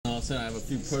said, I have a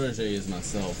few proteges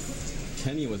myself.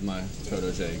 Kenny was my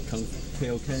protege. Kung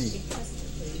Pao Kenny.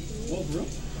 Oh, bro.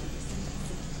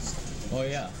 Oh,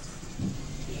 yeah.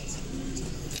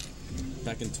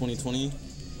 Back in 2020,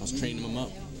 I was training him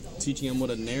up, teaching him what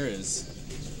a Nair is.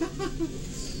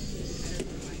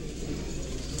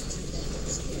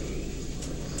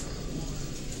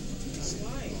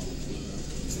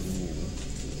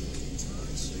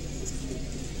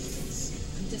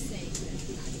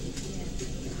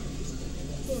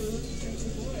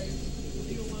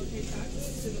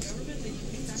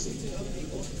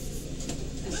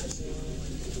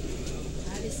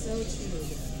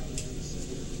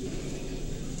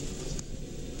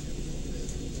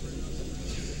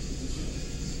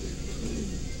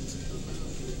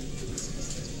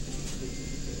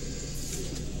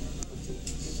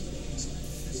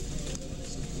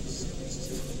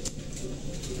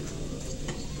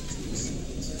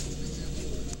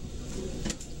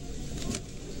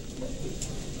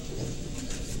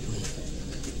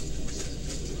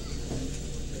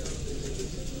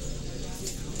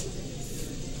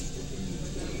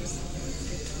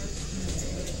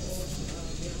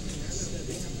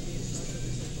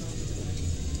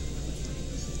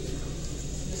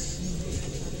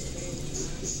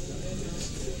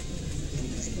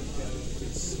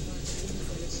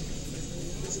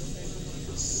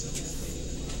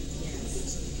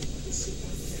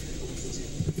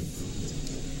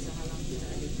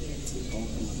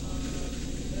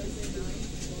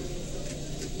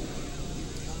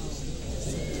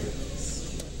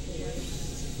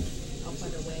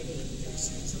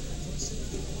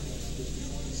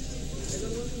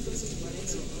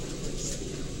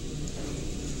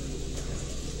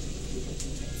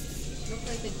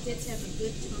 Kids have a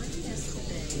good time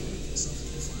yesterday.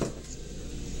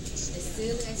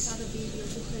 I saw the video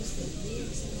because they did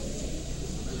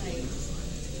like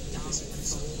dog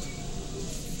patrol.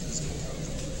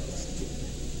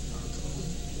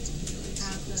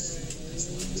 After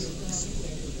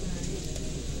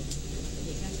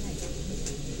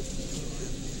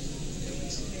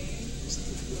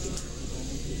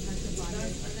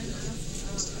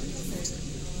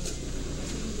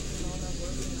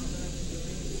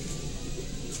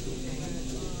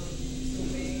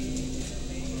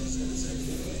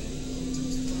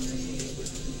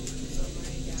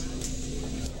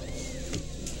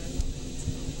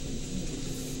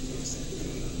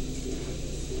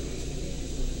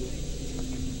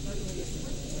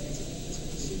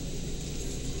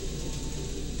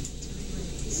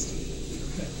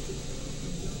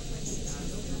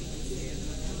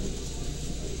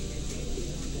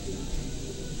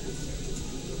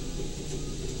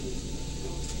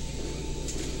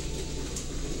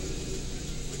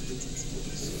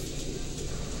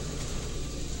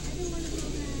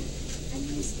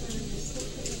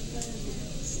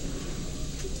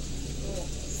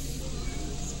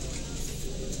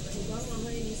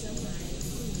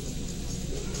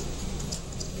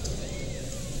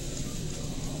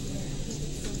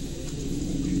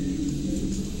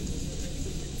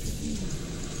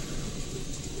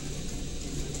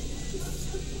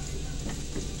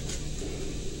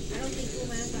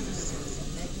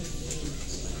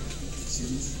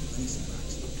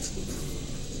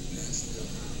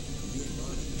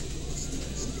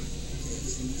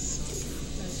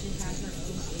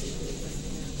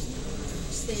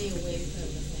stay away from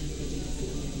the family.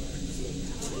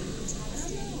 I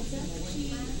don't know. That's what she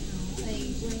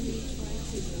like when we try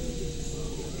to invite her to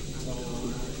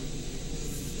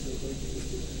a family.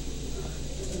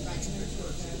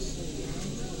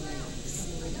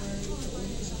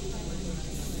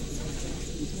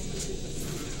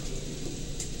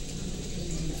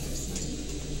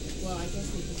 Well, I guess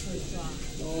we can first drop.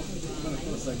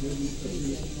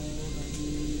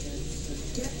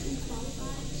 Get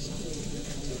qualified.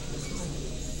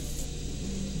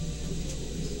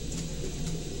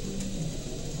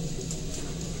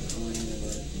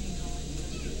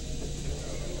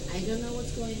 I don't know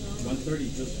what's going on.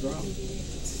 130 just dropped.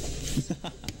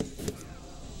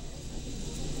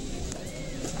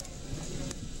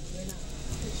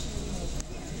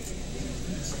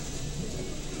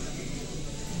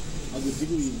 How's the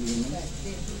Jiggly doing?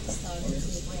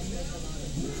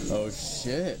 Oh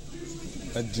shit.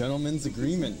 A gentleman's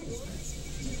agreement.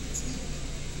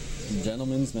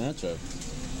 Gentleman's matchup.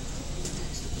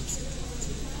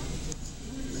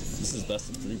 This is best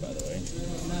of 3, by the way.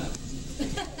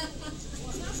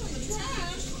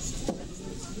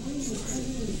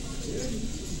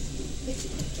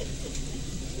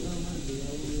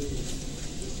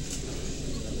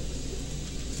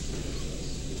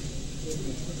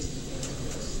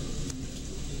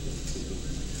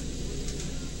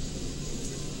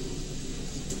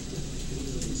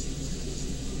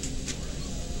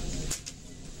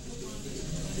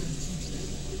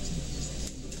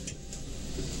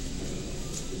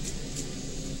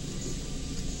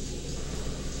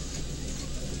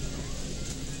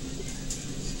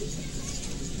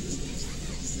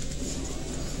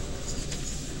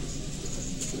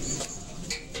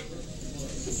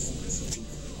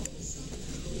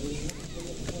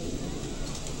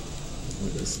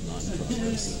 This is not in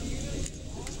progress.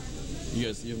 You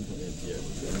guys, you haven't put it yet.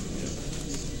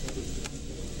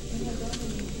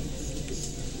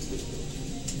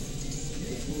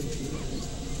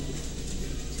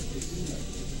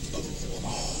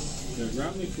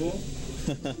 Grab me full.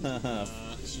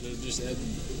 Should have just had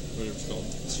whatever it's called.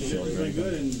 Shield really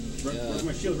good and broke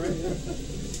my shield, right? Yeah.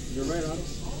 You're right, Otto.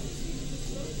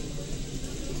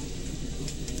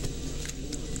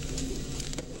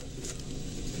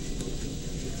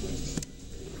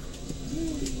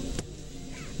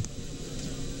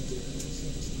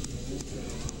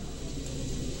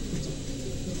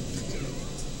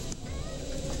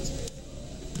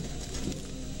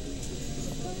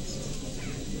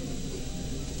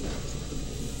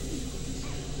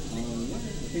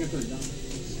 I think I put it down.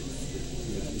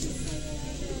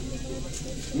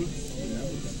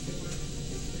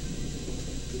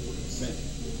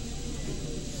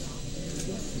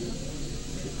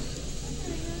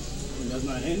 That's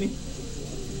not ending.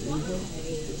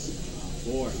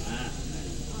 4.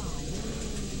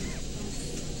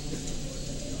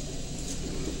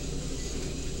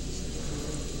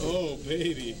 Oh,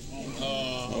 baby.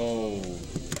 Oh.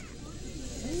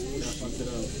 Fucked it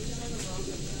up.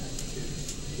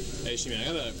 Hey, Shimmy, I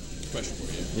got a question for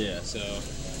you. Yeah. So,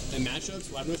 in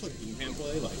matchups, I've noticed like Beam Pan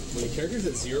play, like when the character's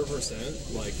at 0%,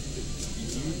 like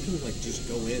you can like just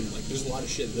go in. Like there's a lot of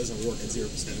shit that doesn't work at 0%,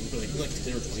 but like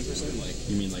 10 or 20%, like.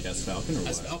 You mean like as Falcon or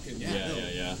As what? Falcon, yeah.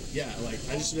 Yeah. Yeah, like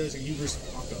I just noticed like you versus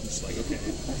Falcon, I'm just like okay,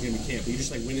 you're gonna be camp. But you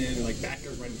just like went in and like back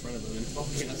goes right in front of him, and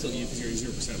Falcon can't kill you because you're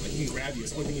at 0%. Like he can grab you.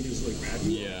 It's the only thing he can do is really grab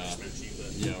you. Yeah. Or smash you.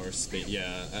 But Yeah, or space.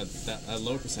 Yeah, at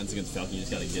low percents against Falcon, you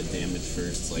just gotta get damage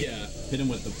first. Like, Yeah. hit him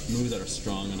with the moves that are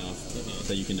strong enough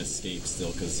that you can escape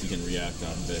still, because he can react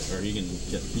out of it, or he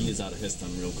is out of his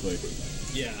stun real quick.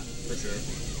 yeah, for sure.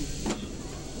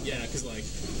 Yeah, because like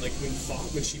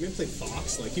when She-Man played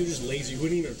Fox, like he would just laser. He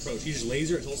wouldn't even approach. He just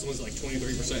laser until someone's like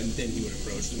 23%, and then he would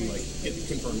approach and like get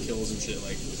confirmed kills and shit.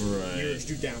 Like Right. you just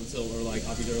do down tilt or like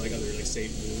obviously there are like other like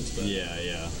save moves. But Yeah.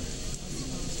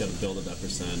 Just gotta build up that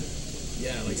percent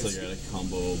yeah, like until you're at a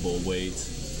comboable weight.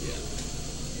 yeah.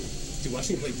 Dude,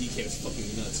 watching him play DK was fucking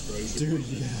nuts, bro. Dude,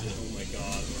 yeah. Oh my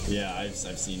god. Yeah, I've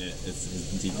seen it.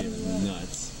 His DK is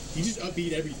nuts. You just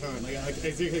upbeat every time. Like I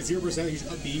think like 0%, you just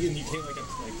upbeat and you can't like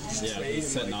just Yeah, trade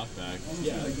set and, like, knockback.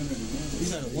 Yeah.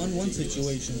 He's at a 1-1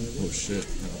 situation. Oh shit!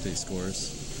 Update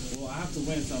scores. Well, I have to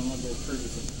win, so I'm gonna go Kirby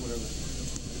for whatever.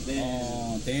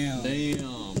 Oh, damn.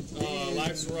 Damn.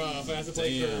 Life's rough. I have to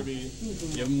play Damn. Kirby.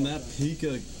 Give him that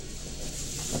Pika.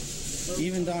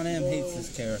 Even DonM hates this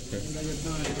character.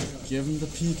 Give him the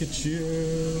Pikachu.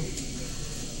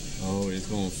 Oh, he's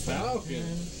going Falcon.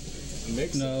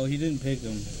 Mix No, he didn't pick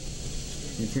him.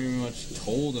 He pretty much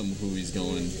told him who he's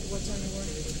going.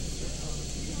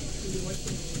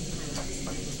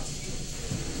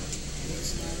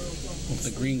 With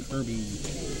the green Kirby.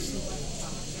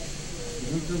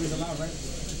 Green Kirby's allowed, right?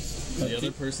 The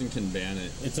other person can ban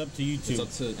it. It's up to you It's two.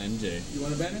 up to MJ. You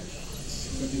want to ban it?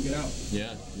 Let you get out.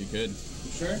 Yeah, you could.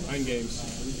 You sure? Mind games.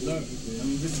 Look,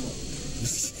 I'm invisible.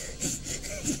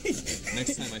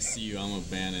 Next time I see you, I'm gonna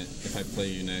ban it. If I play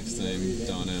you next time,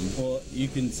 DonM. Well, you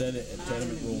can set it at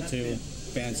tournament rule too.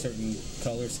 Ban certain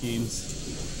color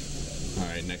schemes.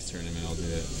 Alright, next tournament I'll do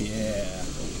it. Yeah.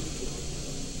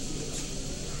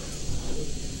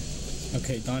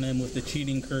 Okay, DonM with the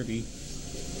cheating Kirby.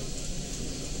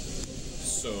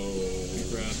 So,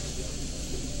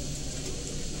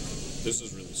 this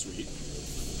is really sweet.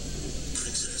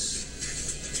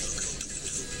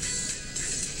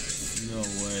 No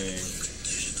way.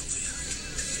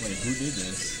 Wait, who did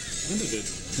this? Linda did.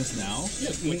 Just now?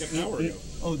 Yeah, like an hour ago.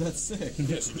 Oh, that's sick.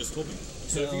 Yeah, she just told me.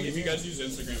 So if you guys use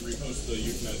Instagram, repost the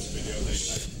YouthNets video. They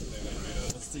made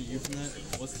a What's the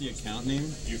YouthNet? What's the account name?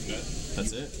 YouthNet.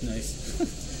 That's it? Nice.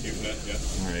 YouthNet,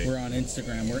 yeah. Alright. We're on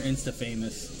Instagram. We're Insta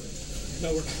famous.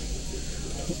 No, we're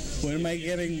When am I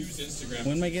getting? use Instagram.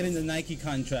 When am I getting the Nike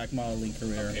contract modeling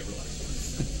career? Okay,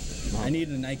 relax. I need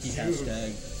a Nike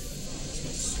hashtag.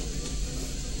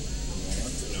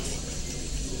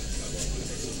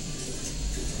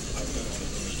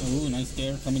 Ooh, nice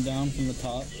dare coming down from the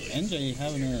top. NJ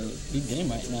having a good game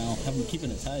right now.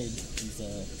 Keeping it tied. He's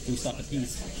 3 stock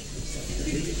apiece.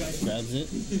 Grabs it.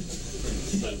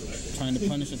 Trying to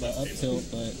punish it by up tilt,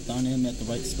 but DonM at the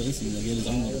right spacing to get his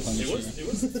own little punish here. It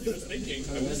was thinking.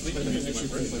 I was thinking using my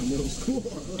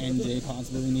brain. NJ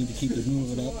possibly need to keep his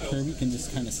movement up. Kirby can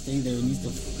just kind of stay there. He needs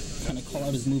to kind of call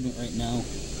out his movement right now.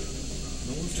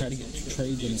 Try to get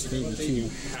trades in his favor too.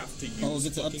 Have to use Oh, it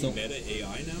gets up fucking tilt. meta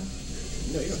AI now?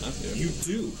 No, you don't have to. You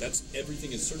do. That's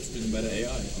everything is searched through the meta AI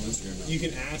on Instagram now. You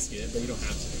can ask it, but you don't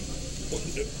have to.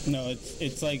 No,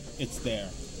 it's like it's there.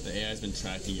 The AI's been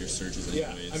tracking your searches Yeah,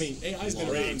 anyways. I mean, AI's been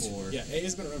Long around. before. Yeah,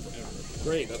 AI's been around forever.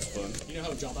 Great, that's fun. You know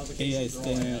how job AI applications are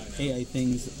all AI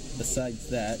things besides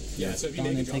that. Yeah, so if you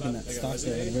DonM make a job taking app, that like a stock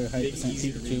there at a resume, very high make it percent easy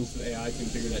to read Pikachu. so the AI can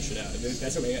figure that shit out. And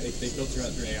that's how AI, they filter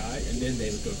out through AI, and then they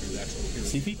would go through the actual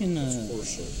See if he can land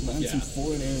Yeah. some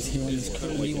forward airs here on this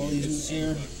Kirby while he's in the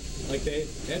air. Like they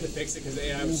had to fix it because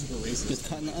the AI was super racist. Gets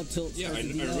caught in the up tilt. Yeah, I starts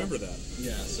to beat remember out. that.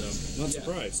 Yeah, so Not yeah.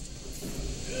 surprised.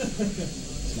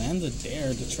 Lands a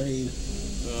dare to trade.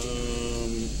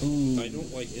 I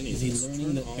don't like any Is of he this. learning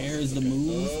Turn that off. air is the Okay.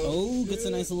 move? Oh, gets a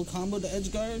nice little combo to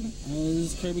edge guard.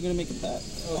 Is Kirby gonna make it back?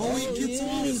 Oh, he gets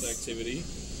all his yes. activity.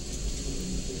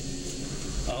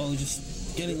 Oh, just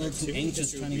getting a little too Activity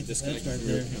anxious gets trying to you get the edge disconnected guard from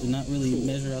your there. account. Did not really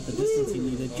measure out the distance he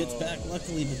needed. Gets back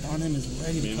luckily, but DonM is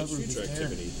ready to Manage cover his future air.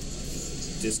 activity.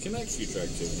 Disconnect future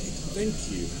activity. Thank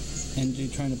you. NJ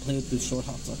trying to play with the short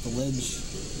hops off the ledge.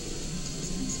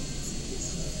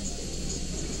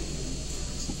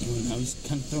 And now he's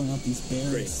kind of throwing out these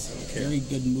bears. Great, I don't care. Very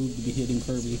good move to be hitting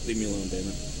Kirby. Leave me alone, damn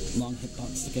it. Long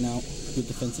hitbox sticking out. Good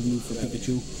defensive move for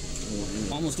Pikachu.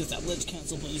 Almost gets that ledge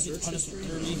cancel, but he gets punished with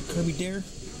Kirby. Kirby dare.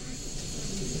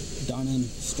 DonM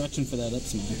stretching for that up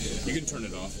smash. You can turn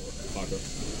it off, Paco.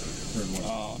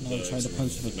 Oh, no, he tried to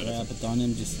punch with a grab, but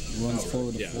DonM just runs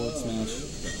forward to yeah. forward smash.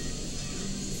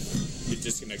 It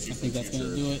disconnects you I from think that's going to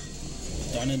future. do it.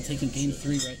 DonM taking game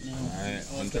 3 right now. Alright,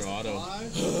 Hunter Auto.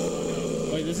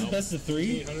 Wait, this is best of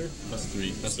 3? Plus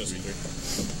 3. Plus 3.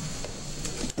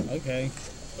 Okay.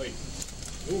 Wait.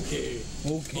 Okay.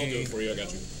 I'll do it for you, I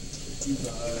got you.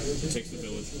 It takes the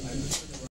village.